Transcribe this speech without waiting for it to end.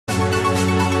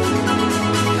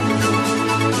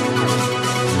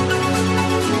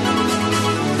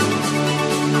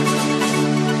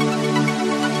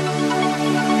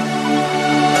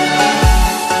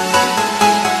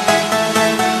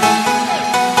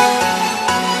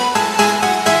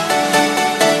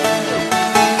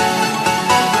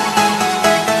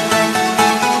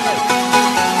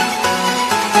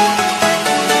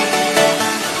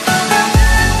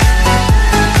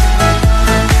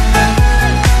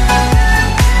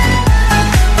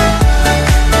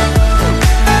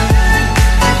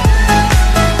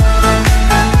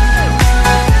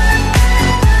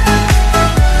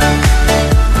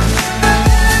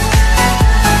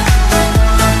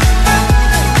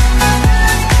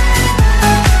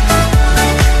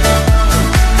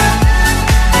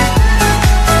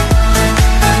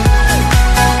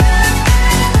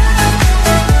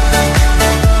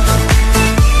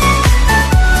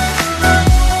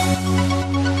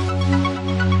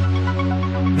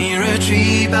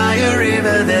by a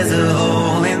river, there's a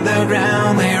hole in the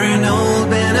ground where an old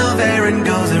man of Aaron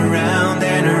goes around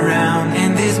and around.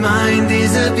 And his mind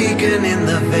is a beacon in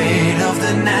the veil of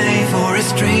the night. For a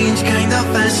strange kind of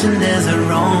passion, there's a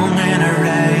wrong and a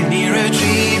right. Near a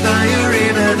tree by a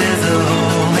river, there's a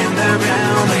hole in the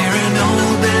ground where an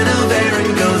old man of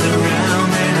Aaron goes around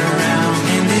and around.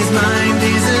 And his mind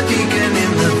is a beacon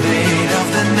in the veil of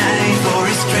the night. For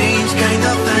a strange kind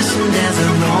of passion, there's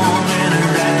a wrong and a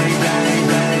right.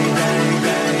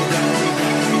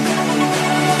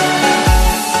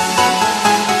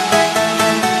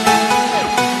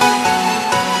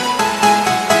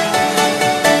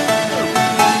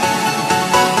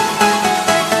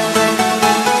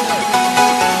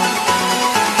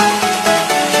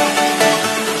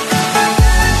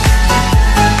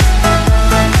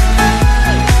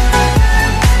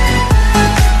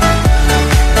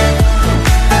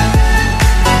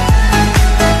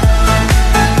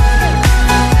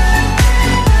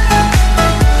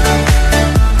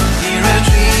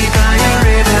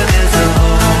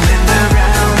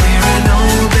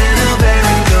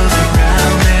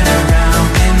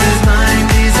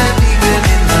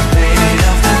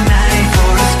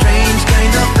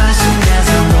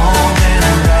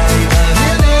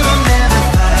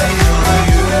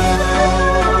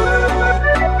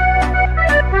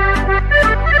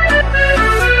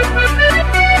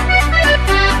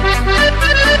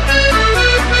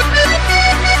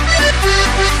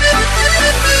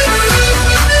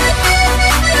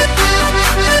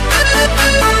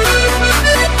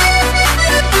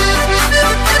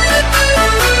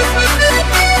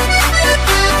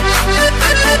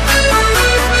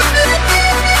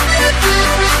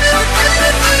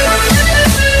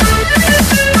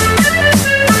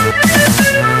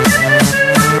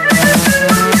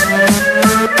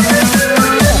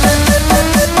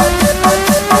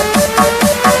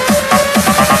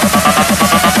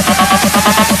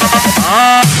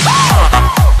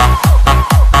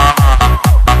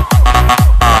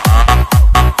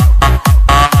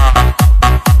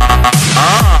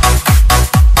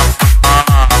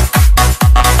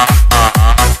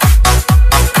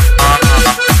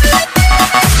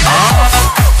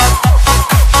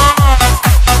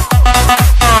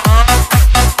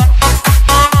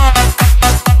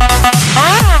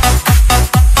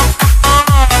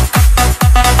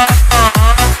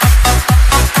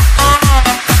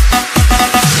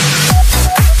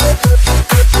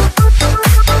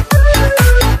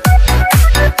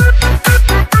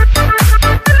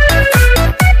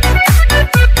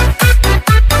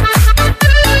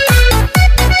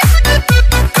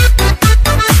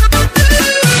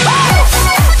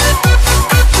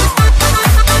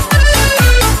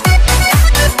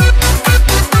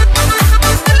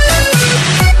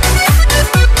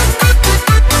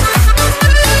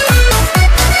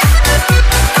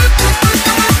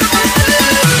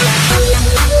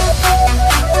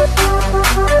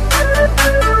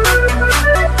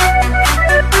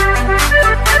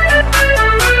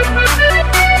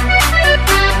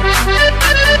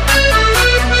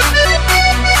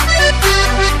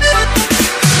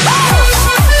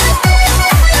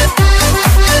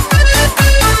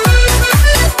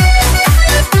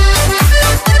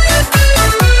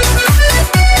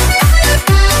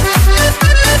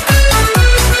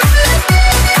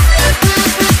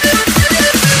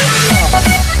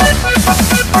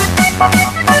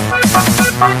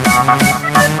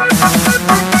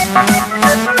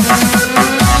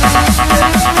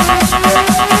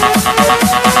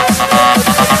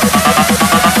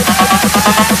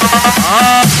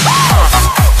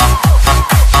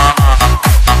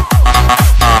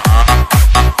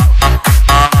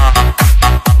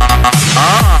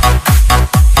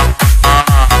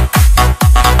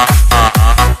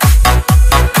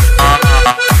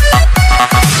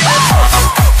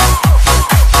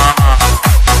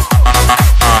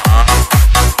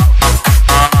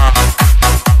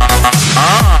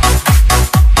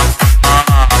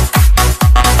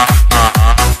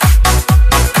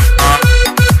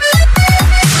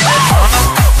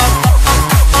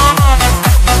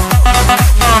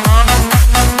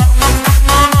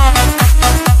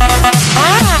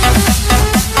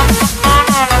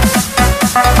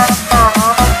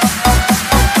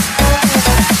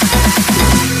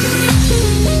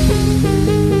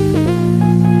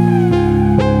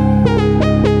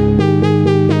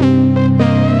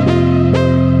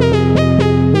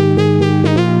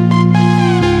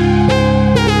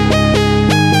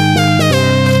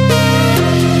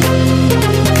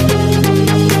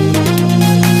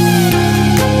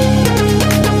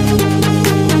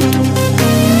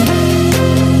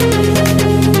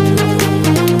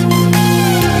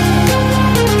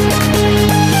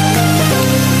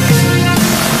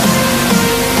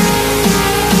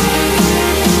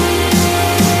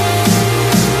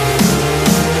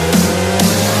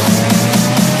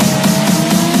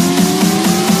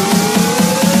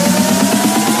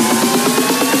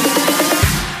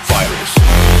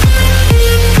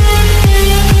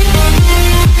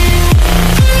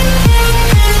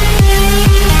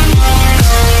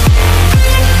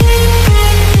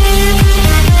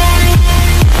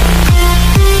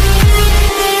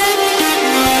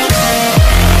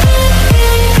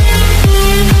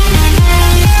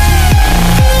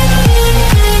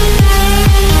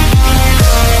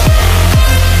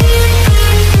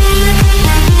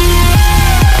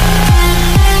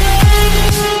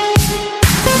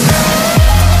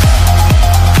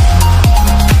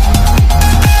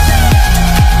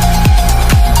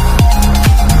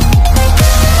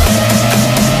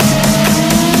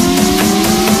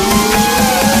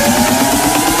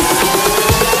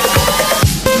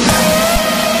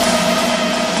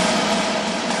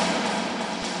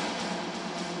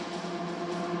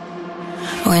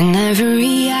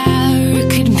 every hour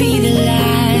could be the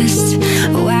last.